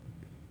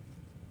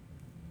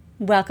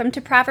Welcome to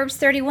Proverbs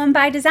 31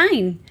 by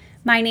Design.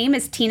 My name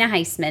is Tina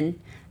Heisman.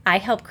 I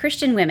help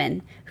Christian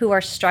women who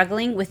are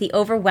struggling with the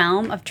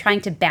overwhelm of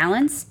trying to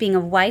balance being a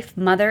wife,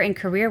 mother, and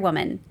career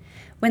woman.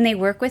 When they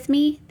work with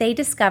me, they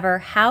discover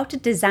how to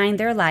design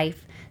their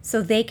life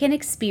so they can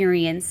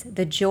experience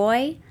the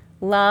joy,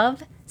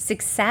 love,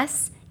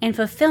 success, and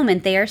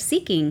fulfillment they are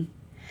seeking.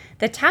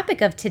 The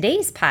topic of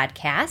today's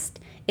podcast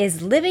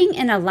is living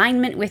in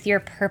alignment with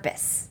your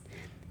purpose.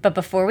 But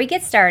before we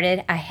get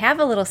started, I have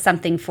a little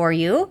something for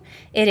you.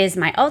 It is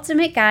my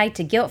ultimate guide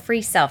to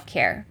guilt-free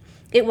self-care.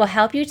 It will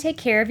help you take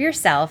care of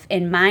yourself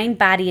in mind,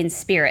 body, and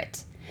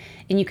spirit.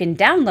 And you can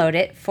download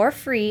it for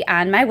free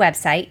on my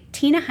website,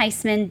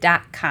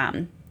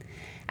 tinaheisman.com.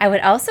 I would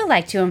also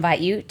like to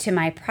invite you to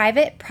my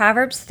private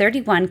Proverbs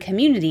 31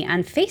 community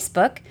on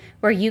Facebook,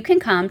 where you can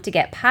come to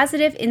get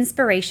positive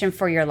inspiration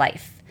for your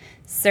life.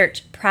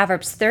 Search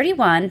Proverbs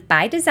 31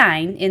 by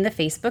Design in the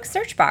Facebook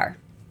search bar.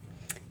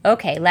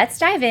 Okay, let's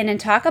dive in and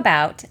talk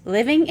about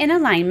living in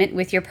alignment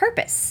with your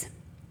purpose.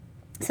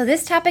 So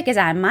this topic is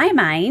on my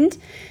mind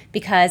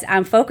because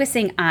I'm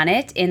focusing on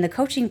it in the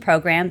coaching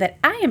program that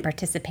I am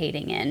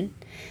participating in.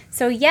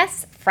 So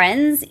yes,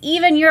 friends,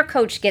 even your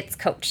coach gets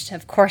coached.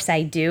 Of course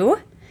I do.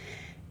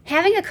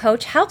 Having a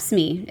coach helps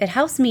me. It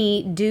helps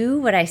me do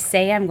what I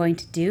say I'm going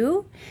to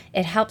do.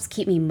 It helps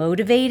keep me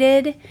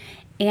motivated.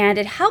 And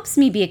it helps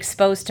me be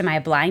exposed to my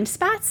blind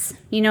spots.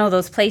 You know,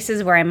 those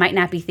places where I might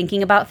not be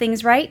thinking about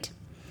things right.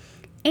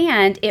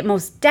 And it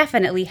most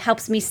definitely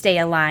helps me stay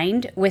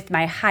aligned with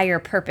my higher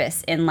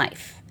purpose in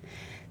life.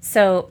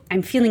 So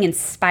I'm feeling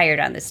inspired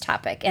on this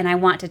topic, and I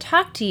want to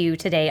talk to you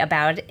today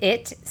about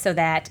it so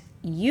that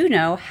you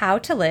know how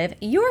to live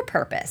your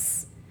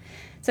purpose.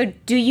 So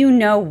do you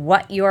know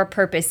what your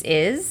purpose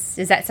is?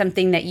 Is that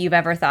something that you've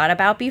ever thought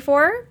about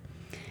before?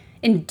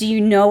 And do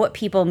you know what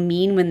people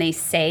mean when they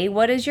say,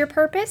 "What is your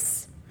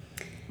purpose?"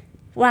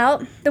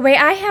 Well, the way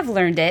I have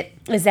learned it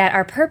is that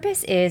our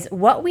purpose is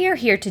what we are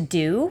here to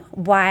do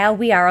while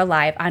we are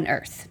alive on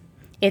earth.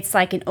 It's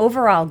like an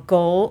overall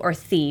goal or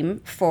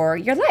theme for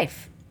your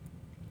life.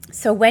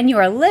 So when you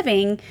are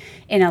living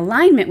in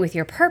alignment with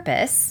your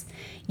purpose,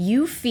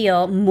 you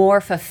feel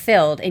more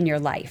fulfilled in your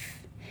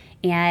life,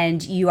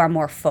 and you are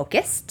more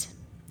focused,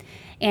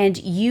 and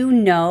you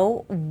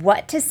know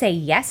what to say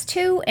yes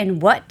to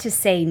and what to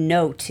say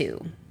no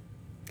to.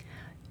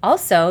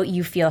 Also,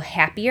 you feel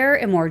happier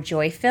and more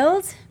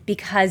joy-filled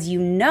because you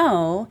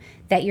know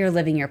that you're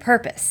living your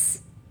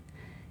purpose.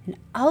 And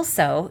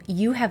also,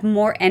 you have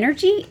more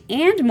energy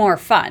and more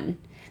fun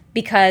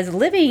because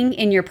living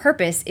in your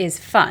purpose is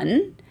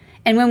fun.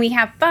 And when we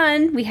have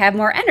fun, we have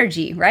more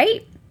energy,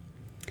 right?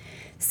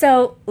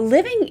 So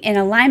living in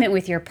alignment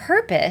with your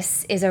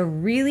purpose is a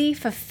really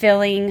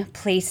fulfilling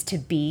place to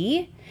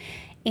be.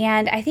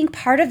 And I think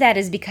part of that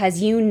is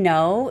because you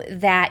know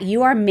that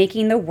you are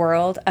making the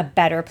world a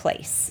better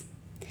place.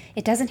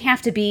 It doesn't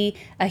have to be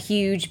a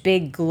huge,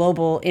 big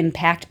global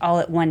impact all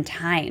at one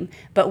time.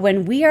 But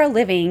when we are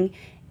living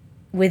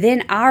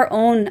within our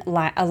own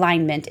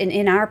alignment and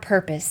in our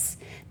purpose,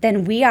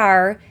 then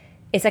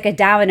it's like a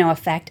domino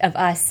effect of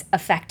us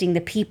affecting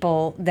the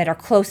people that are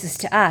closest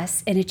to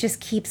us. And it just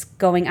keeps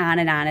going on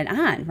and on and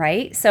on,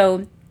 right?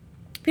 So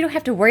we don't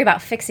have to worry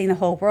about fixing the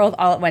whole world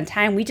all at one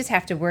time. We just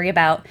have to worry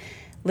about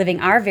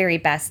living our very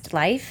best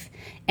life,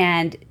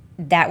 and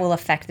that will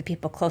affect the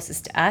people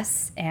closest to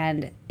us,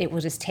 and it will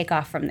just take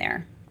off from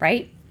there,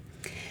 right?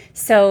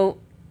 So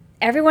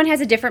everyone has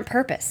a different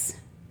purpose.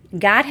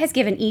 God has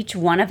given each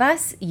one of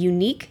us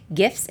unique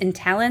gifts and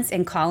talents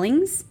and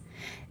callings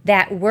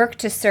that work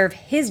to serve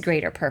His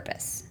greater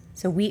purpose.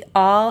 So we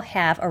all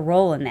have a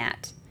role in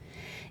that.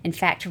 In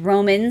fact,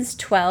 Romans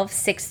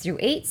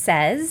 12:6-8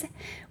 says,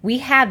 "We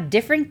have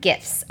different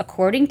gifts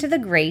according to the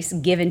grace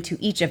given to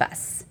each of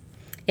us.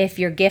 If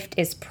your gift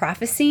is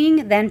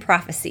prophesying, then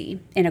prophesy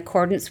in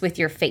accordance with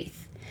your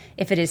faith.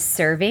 If it is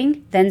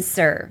serving, then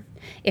serve.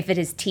 If it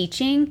is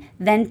teaching,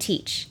 then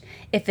teach.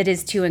 If it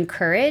is to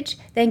encourage,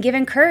 then give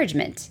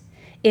encouragement.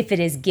 If it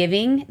is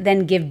giving,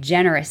 then give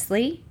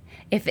generously.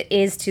 If it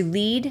is to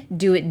lead,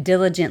 do it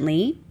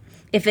diligently.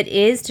 If it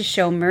is to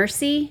show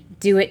mercy,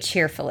 do it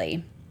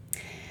cheerfully."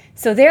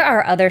 So there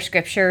are other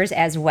scriptures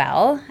as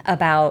well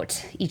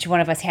about each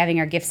one of us having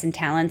our gifts and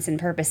talents and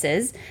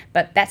purposes,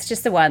 but that's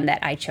just the one that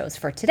I chose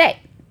for today.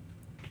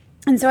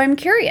 And so I'm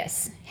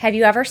curious, have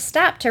you ever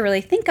stopped to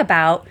really think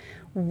about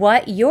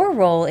what your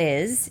role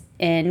is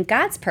in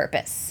God's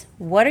purpose?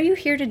 What are you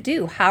here to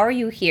do? How are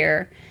you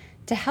here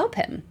to help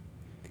Him?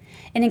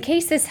 And in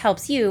case this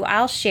helps you,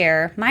 I'll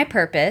share my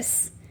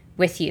purpose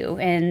with you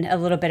and a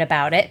little bit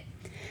about it.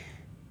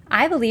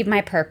 I believe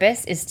my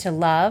purpose is to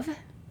love,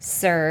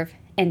 serve,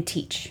 and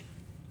teach.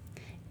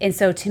 And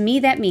so to me,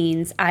 that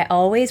means I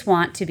always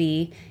want to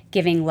be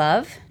giving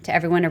love to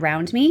everyone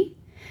around me.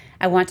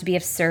 I want to be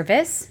of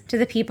service to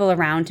the people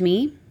around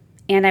me.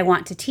 And I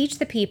want to teach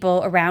the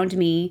people around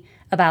me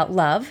about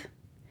love,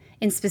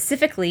 and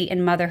specifically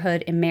in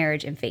motherhood and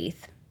marriage and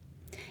faith.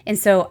 And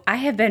so I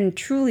have been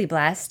truly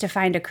blessed to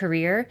find a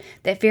career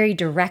that very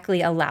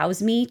directly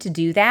allows me to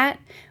do that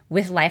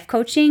with life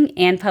coaching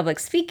and public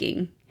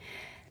speaking.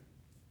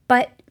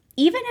 But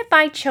even if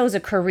I chose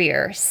a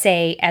career,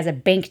 say as a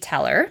bank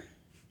teller,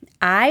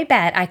 I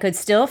bet I could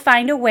still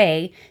find a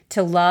way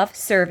to love,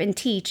 serve, and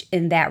teach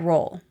in that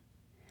role.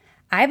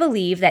 I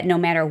believe that no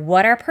matter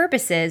what our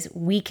purpose is,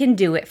 we can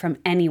do it from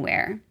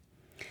anywhere.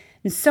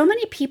 And so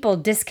many people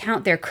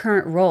discount their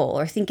current role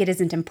or think it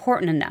isn't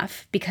important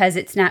enough because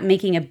it's not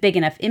making a big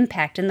enough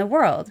impact in the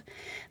world.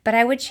 But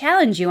I would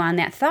challenge you on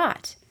that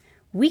thought.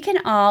 We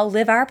can all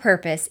live our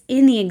purpose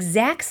in the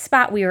exact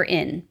spot we are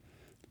in,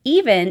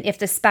 even if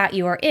the spot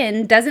you are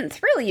in doesn't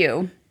thrill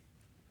you.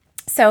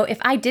 So if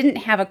I didn't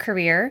have a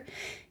career,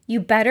 you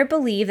better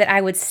believe that I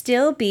would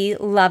still be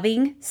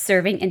loving,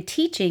 serving, and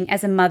teaching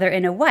as a mother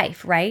and a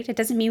wife, right? It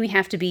doesn't mean we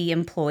have to be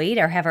employed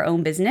or have our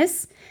own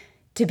business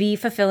to be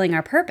fulfilling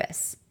our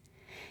purpose.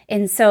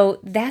 And so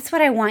that's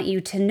what I want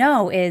you to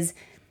know is,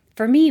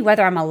 for me,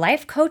 whether I'm a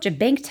life coach, a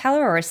bank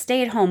teller, or a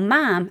stay-at-home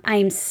mom, I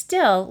am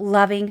still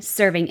loving,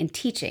 serving, and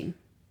teaching.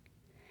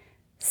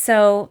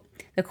 So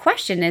the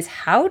question is,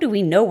 how do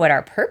we know what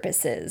our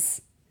purpose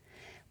is?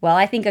 Well,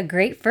 I think a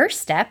great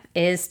first step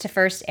is to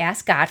first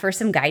ask God for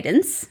some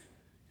guidance,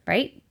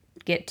 right?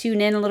 Tune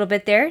in a little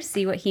bit there,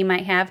 see what He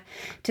might have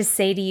to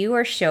say to you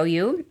or show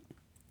you.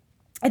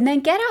 And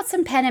then get out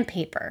some pen and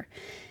paper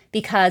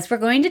because we're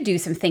going to do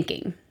some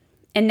thinking.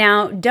 And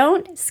now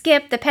don't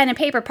skip the pen and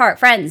paper part,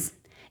 friends.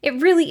 It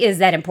really is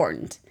that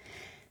important.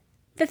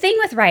 The thing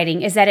with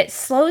writing is that it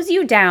slows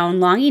you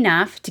down long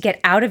enough to get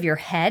out of your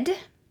head,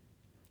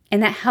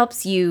 and that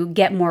helps you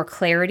get more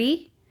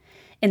clarity.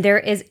 And there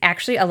is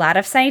actually a lot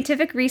of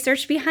scientific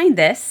research behind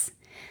this.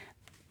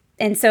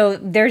 And so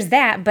there's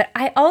that. But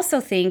I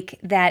also think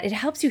that it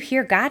helps you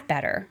hear God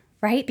better,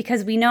 right?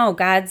 Because we know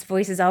God's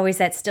voice is always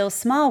that still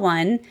small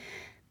one,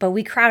 but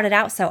we crowd it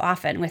out so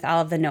often with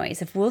all of the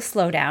noise. If we'll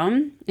slow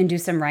down and do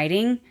some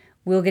writing,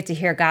 we'll get to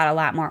hear God a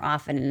lot more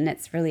often. And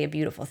it's really a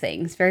beautiful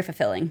thing. It's very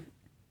fulfilling.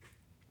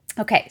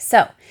 Okay,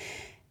 so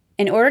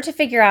in order to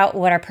figure out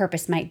what our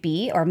purpose might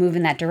be or move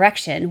in that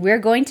direction, we're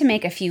going to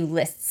make a few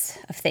lists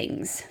of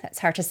things. That's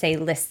hard to say,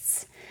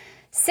 lists.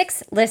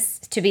 6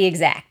 lists to be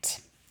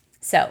exact.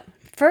 So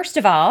first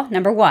of all,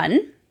 number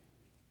 1,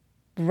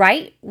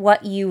 write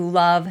what you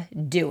love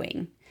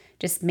doing.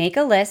 Just make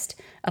a list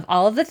of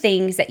all of the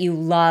things that you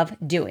love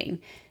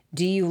doing.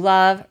 Do you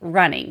love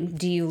running?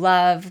 Do you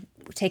love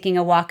taking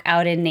a walk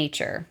out in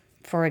nature,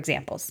 for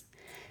examples?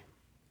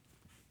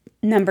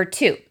 Number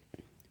 2,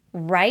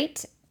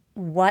 write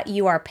what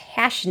you are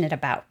passionate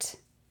about.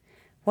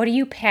 What are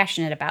you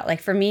passionate about?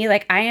 Like for me,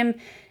 I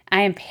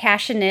am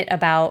passionate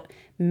about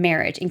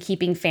marriage and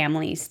keeping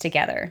families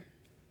together.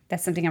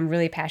 That's something I'm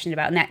really passionate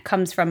about, and that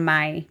comes from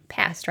my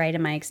past, right,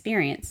 and my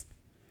experience.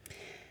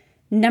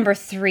 Number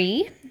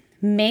 3,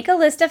 make a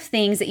list of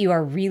things that you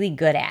are really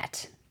good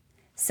at.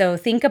 So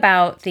think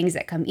about things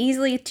that come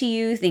easily to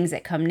you, things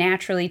that come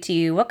naturally to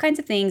you. What kinds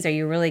of things are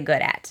you really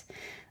good at?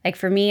 Like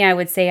for me, I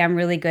would say I'm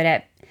really good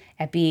at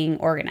being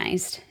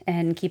organized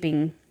and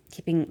keeping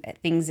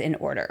things in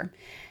order.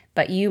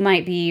 But you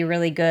might be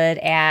really good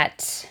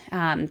at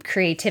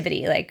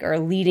creativity, or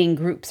leading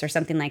groups or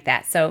something like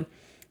that. So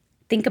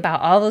think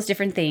about all those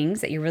different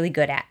things that you're really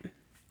good at.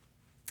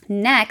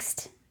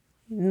 Next,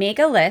 make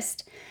a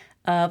list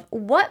of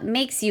what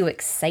makes you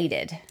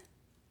excited.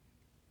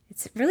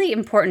 It's really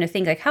important to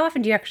think, how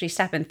often do you actually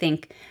stop and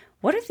think,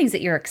 what are things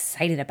that you're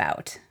excited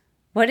about?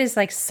 What is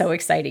so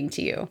exciting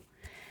to you?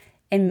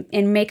 And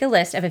make a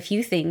list of a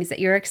few things that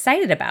you're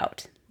excited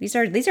about. These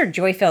are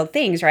joy-filled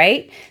things,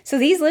 right? So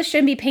these lists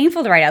shouldn't be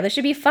painful to write out. This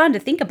should be fun to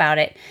think about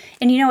it.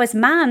 And as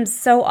moms,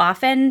 so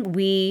often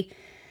we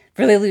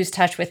really lose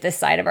touch with this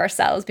side of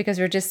ourselves because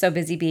we're just so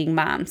busy being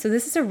moms. So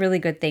this is a really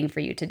good thing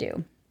for you to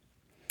do.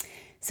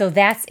 So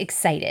that's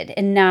excited.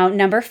 And now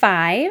number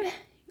 5,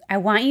 I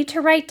want you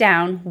to write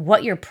down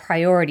what your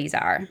priorities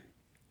are.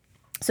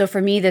 So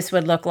for me, this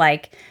would look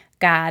like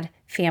God,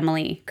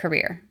 family,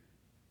 career,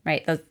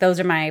 right? Those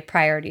are my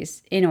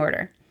priorities in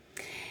order.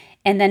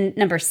 And then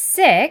number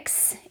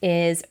 6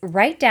 is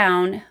write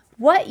down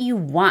what you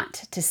want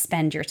to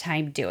spend your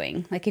time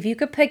doing. If you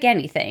could pick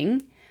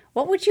anything,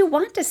 what would you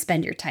want to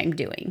spend your time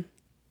doing?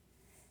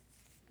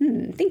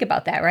 Think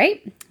about that,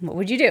 right? What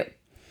would you do?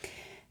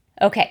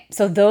 Okay,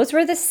 so those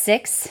were the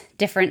 6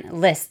 different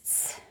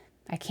lists.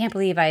 I can't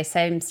believe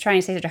I'm trying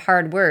to say such a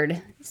hard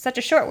word. It's such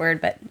a short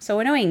word, but so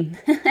annoying.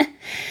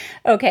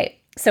 Okay,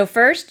 so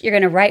first, you're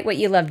going to write what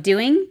you love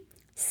doing.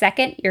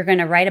 Second, you're going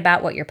to write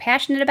about what you're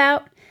passionate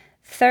about.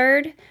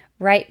 Third,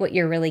 write what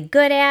you're really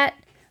good at.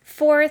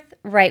 Fourth,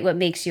 write what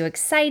makes you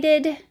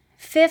excited.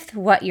 Fifth,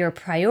 what your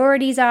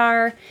priorities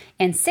are.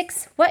 And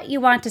 6, what you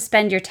want to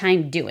spend your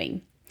time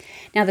doing.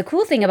 Now, the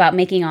cool thing about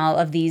making all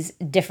of these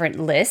different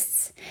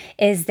lists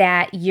is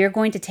that you're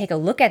going to take a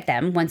look at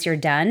them once you're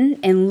done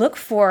and look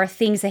for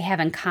things they have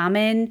in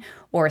common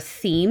or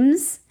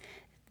themes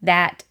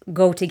that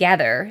go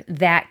together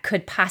that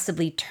could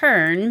possibly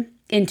turn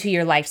into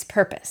your life's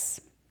purpose.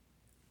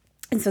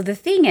 And so the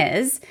thing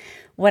is,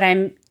 what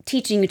I'm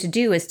teaching you to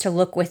do is to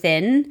look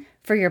within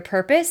for your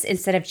purpose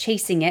instead of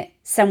chasing it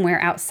somewhere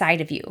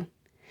outside of you.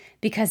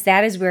 because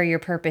that is where your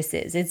purpose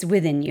is. It's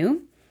within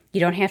you. You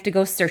don't have to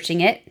go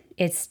searching it.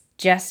 It's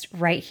just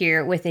right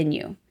here within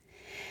you.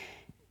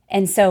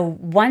 And so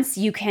once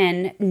you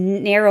can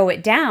narrow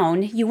it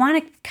down, you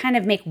want to kind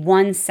of make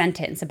one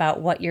sentence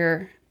about what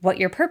your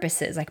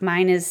purpose is. Like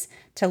mine is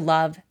to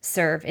love,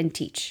 serve, and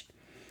teach.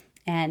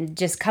 And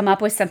just come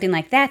up with something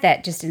like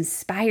that just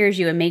inspires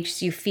you and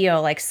makes you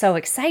feel like so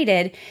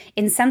excited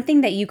in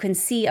something that you can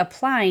see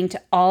applying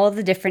to all of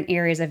the different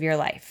areas of your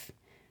life,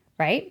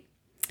 right?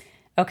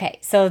 Okay,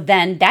 so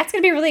then that's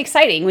going to be really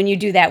exciting when you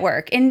do that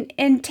work,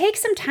 and take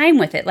some time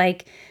with it.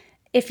 Like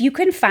if you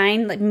can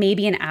find like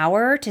maybe an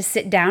hour to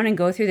sit down and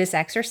go through this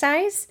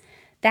exercise,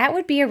 that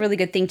would be a really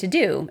good thing to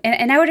do.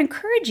 And I would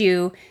encourage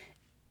you,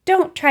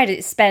 don't try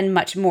to spend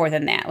much more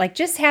than that. Like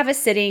just have a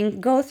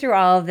sitting, go through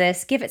all of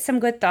this, give it some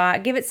good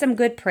thought, give it some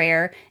good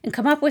prayer, and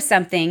come up with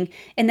something,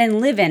 and then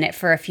live in it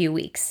for a few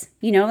weeks.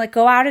 Like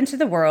go out into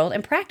the world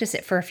and practice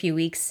it for a few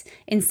weeks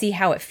and see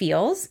how it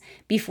feels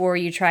before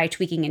you try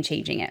tweaking and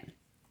changing it.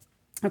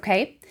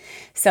 Okay?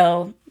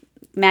 So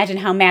imagine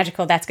how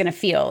magical that's going to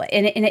feel.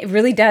 And it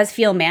really does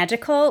feel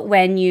magical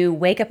when you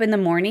wake up in the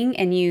morning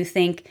and you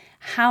think,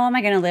 how am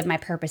I going to live my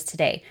purpose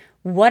today?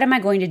 What am I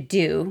going to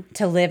do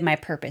to live my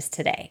purpose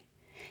today?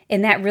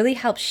 And that really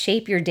helps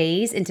shape your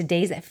days into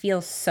days that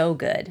feel so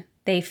good.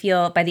 They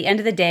feel, by the end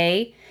of the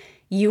day,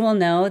 you will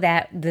know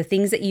that the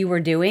things that you were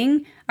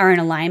doing are in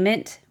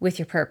alignment with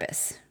your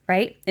purpose,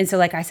 right? And so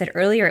like I said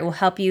earlier, it will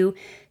help you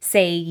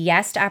say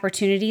yes to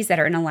opportunities that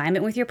are in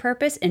alignment with your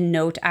purpose and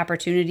no to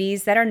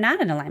opportunities that are not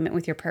in alignment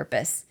with your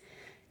purpose.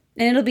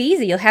 And it'll be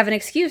easy. You'll have an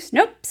excuse.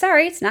 Nope,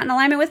 sorry, it's not in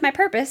alignment with my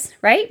purpose,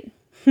 right?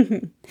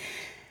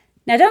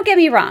 Now, don't get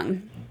me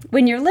wrong.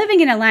 When you're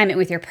living in alignment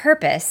with your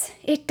purpose,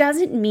 it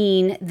doesn't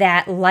mean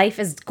that life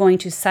is going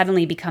to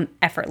suddenly become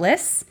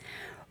effortless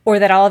or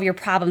that all of your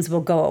problems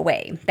will go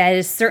away. That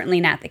is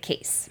certainly not the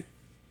case.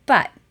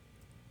 But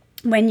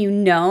when you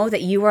know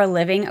that you are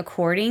living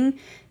according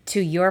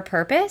to your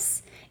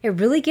purpose, it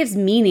really gives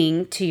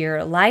meaning to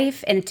your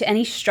life and to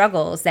any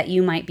struggles that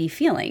you might be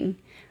feeling,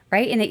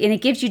 right? And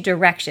it gives you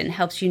direction,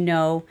 helps you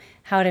know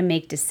how to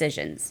make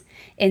decisions.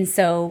 And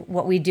so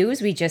what we do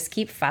is we just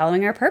keep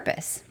following our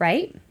purpose,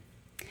 right?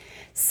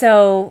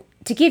 So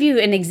to give you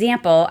an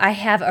example, I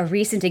have a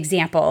recent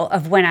example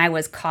of when I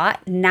was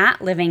caught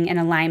not living in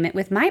alignment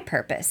with my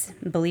purpose.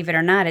 Believe it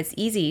or not, it's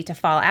easy to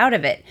fall out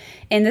of it.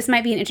 And this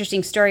might be an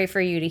interesting story for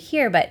you to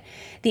hear, but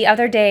the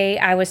other day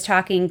I was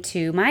talking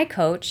to my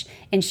coach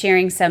and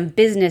sharing some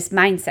business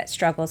mindset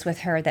struggles with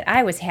her that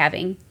I was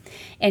having.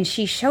 And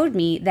she showed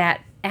me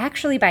that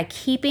actually by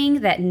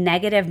keeping that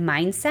negative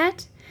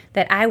mindset,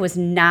 that I was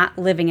not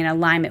living in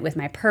alignment with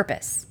my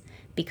purpose,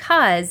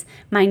 because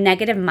my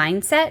negative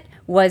mindset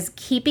was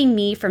keeping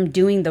me from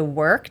doing the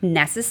work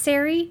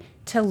necessary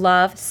to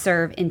love,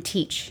 serve, and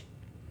teach.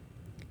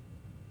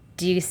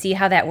 Do you see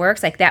how that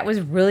works? Like that was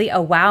really a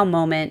wow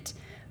moment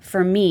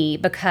for me,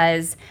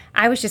 because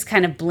I was just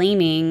kind of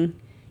blaming,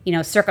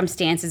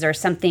 circumstances or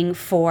something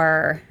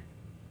for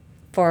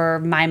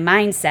my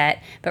mindset,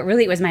 but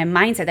really it was my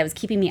mindset that was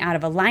keeping me out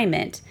of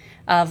alignment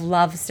of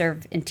love,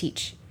 serve, and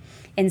teach.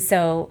 And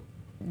so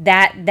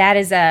that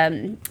is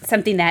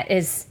something that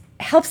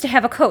helps to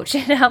have a coach.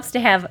 It helps to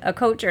have a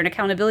coach or an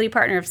accountability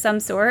partner of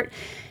some sort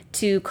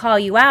to call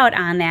you out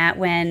on that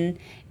when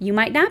you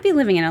might not be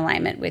living in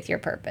alignment with your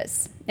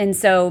purpose. And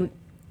so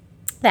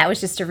that was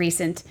just a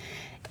recent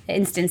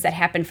instance that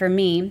happened for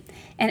me.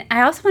 And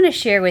I also want to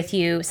share with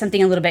you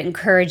something a little bit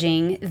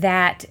encouraging,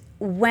 that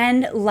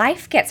when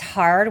life gets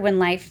hard, when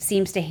life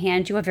seems to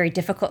hand you a very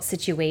difficult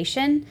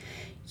situation,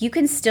 you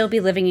can still be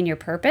living in your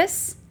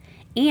purpose,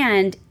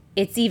 and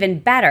it's even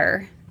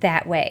better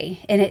that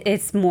way. And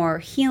it's more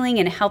healing,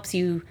 and it helps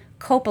you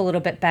cope a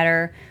little bit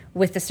better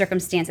with the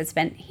circumstance that's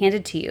been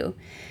handed to you.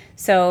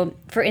 So,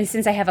 for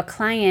instance, I have a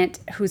client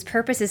whose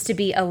purpose is to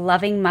be a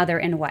loving mother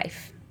and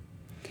wife.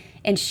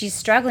 And she's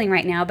struggling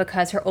right now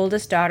because her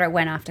oldest daughter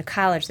went off to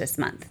college this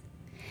month.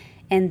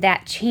 And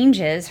that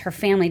changes her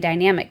family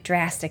dynamic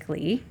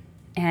drastically.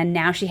 And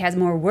now she has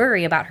more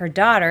worry about her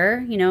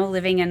daughter,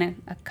 living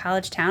in a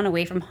college town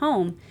away from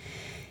home.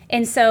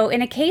 And so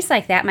in a case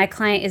like that, my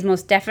client is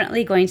most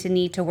definitely going to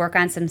need to work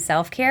on some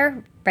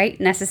self-care, right?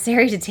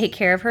 Necessary to take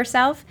care of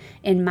herself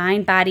in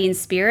mind, body, and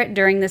spirit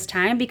during this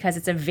time, because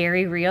it's a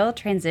very real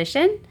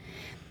transition.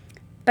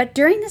 But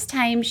during this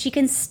time, she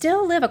can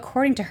still live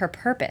according to her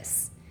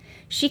purpose.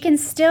 She can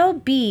still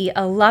be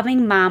a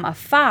loving mom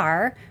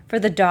afar for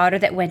the daughter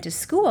that went to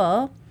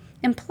school.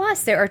 And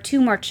plus, there are 2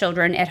 more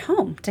children at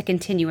home to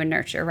continue and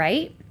nurture,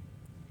 right?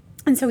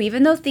 And so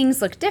even though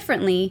things look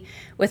differently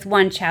with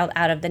one child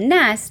out of the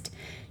nest,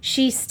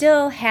 she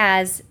still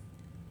has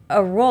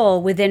a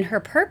role within her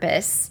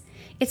purpose.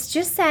 It's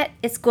just that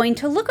it's going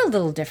to look a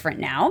little different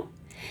now.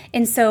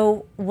 And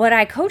so what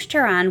I coached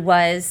her on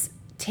was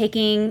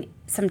taking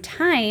some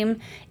time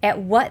at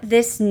what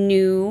this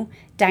new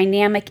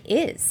dynamic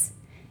is.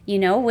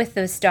 With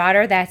this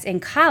daughter that's in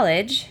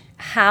college,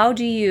 how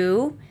do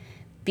you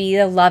be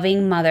a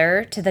loving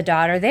mother to the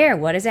daughter there.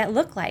 What does that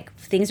look like?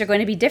 Things are going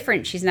to be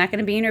different. She's not going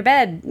to be in her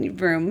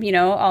bedroom,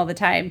 all the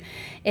time.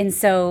 And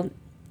so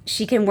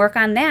she can work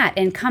on that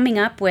and coming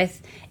up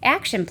with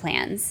action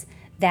plans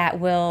that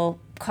will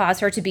cause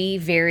her to be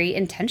very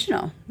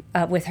intentional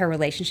with her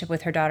relationship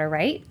with her daughter,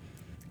 right?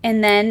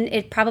 And then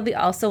it probably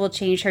also will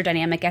change her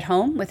dynamic at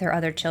home with her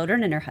other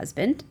children and her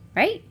husband,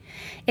 right?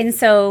 And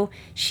so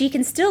she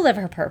can still live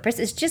her purpose.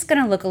 It's just going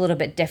to look a little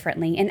bit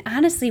differently. And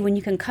honestly, when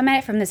you can come at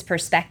it from this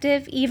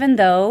perspective, even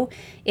though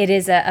it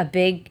is a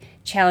big,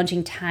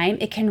 challenging time,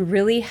 it can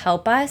really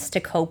help us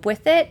to cope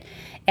with it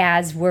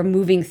as we're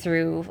moving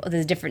through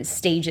the different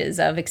stages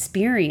of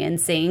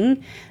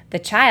experiencing the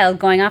child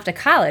going off to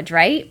college,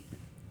 right?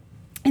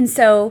 And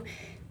so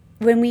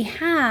when we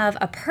have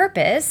a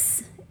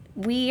purpose,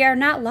 we are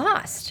not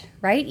lost,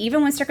 right?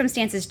 Even when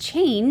circumstances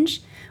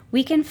change,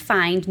 we can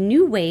find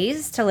new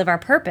ways to live our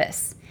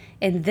purpose.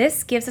 And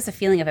this gives us a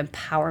feeling of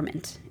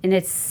empowerment. And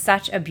it's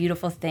such a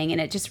beautiful thing.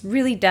 And it just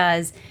really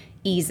does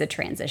ease the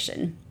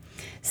transition.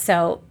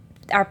 So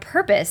our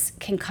purpose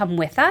can come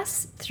with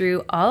us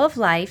through all of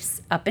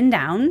life's ups and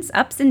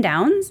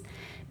downs,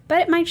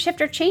 but it might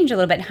shift or change a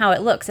little bit in how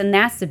it looks. And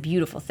that's the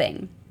beautiful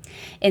thing.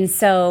 And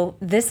so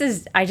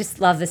I just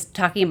love this,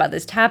 talking about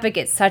this topic.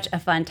 It's such a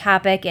fun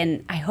topic.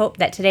 And I hope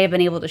that today I've been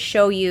able to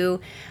show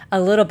you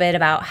a little bit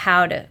about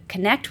how to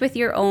connect with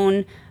your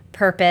own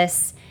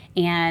purpose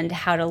and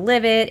how to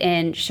live it,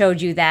 and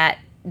showed you that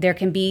there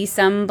can be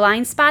some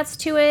blind spots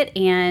to it,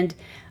 and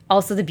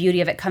also the beauty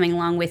of it coming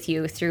along with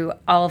you through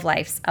all of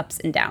life's ups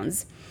and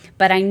downs.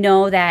 But I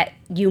know that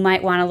you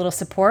might want a little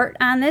support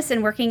on this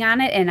and working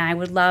on it, and I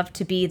would love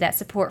to be that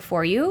support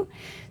for you.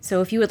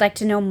 So if you would like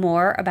to know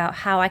more about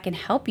how I can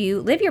help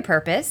you live your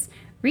purpose,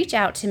 reach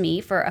out to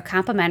me for a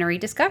complimentary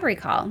discovery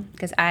call,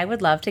 because I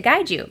would love to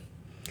guide you.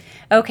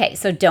 Okay,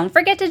 so don't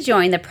forget to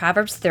join the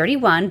Proverbs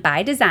 31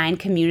 by Design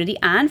community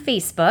on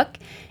Facebook,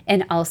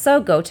 and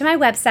also go to my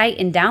website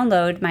and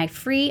download my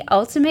free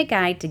ultimate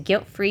guide to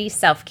guilt-free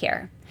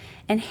self-care.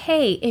 And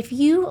hey, if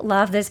you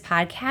love this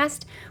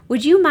podcast,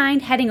 would you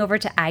mind heading over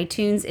to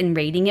iTunes and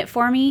rating it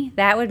for me?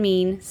 That would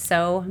mean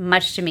so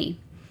much to me.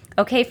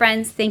 Okay,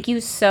 friends, thank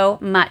you so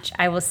much.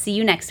 I will see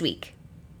you next week.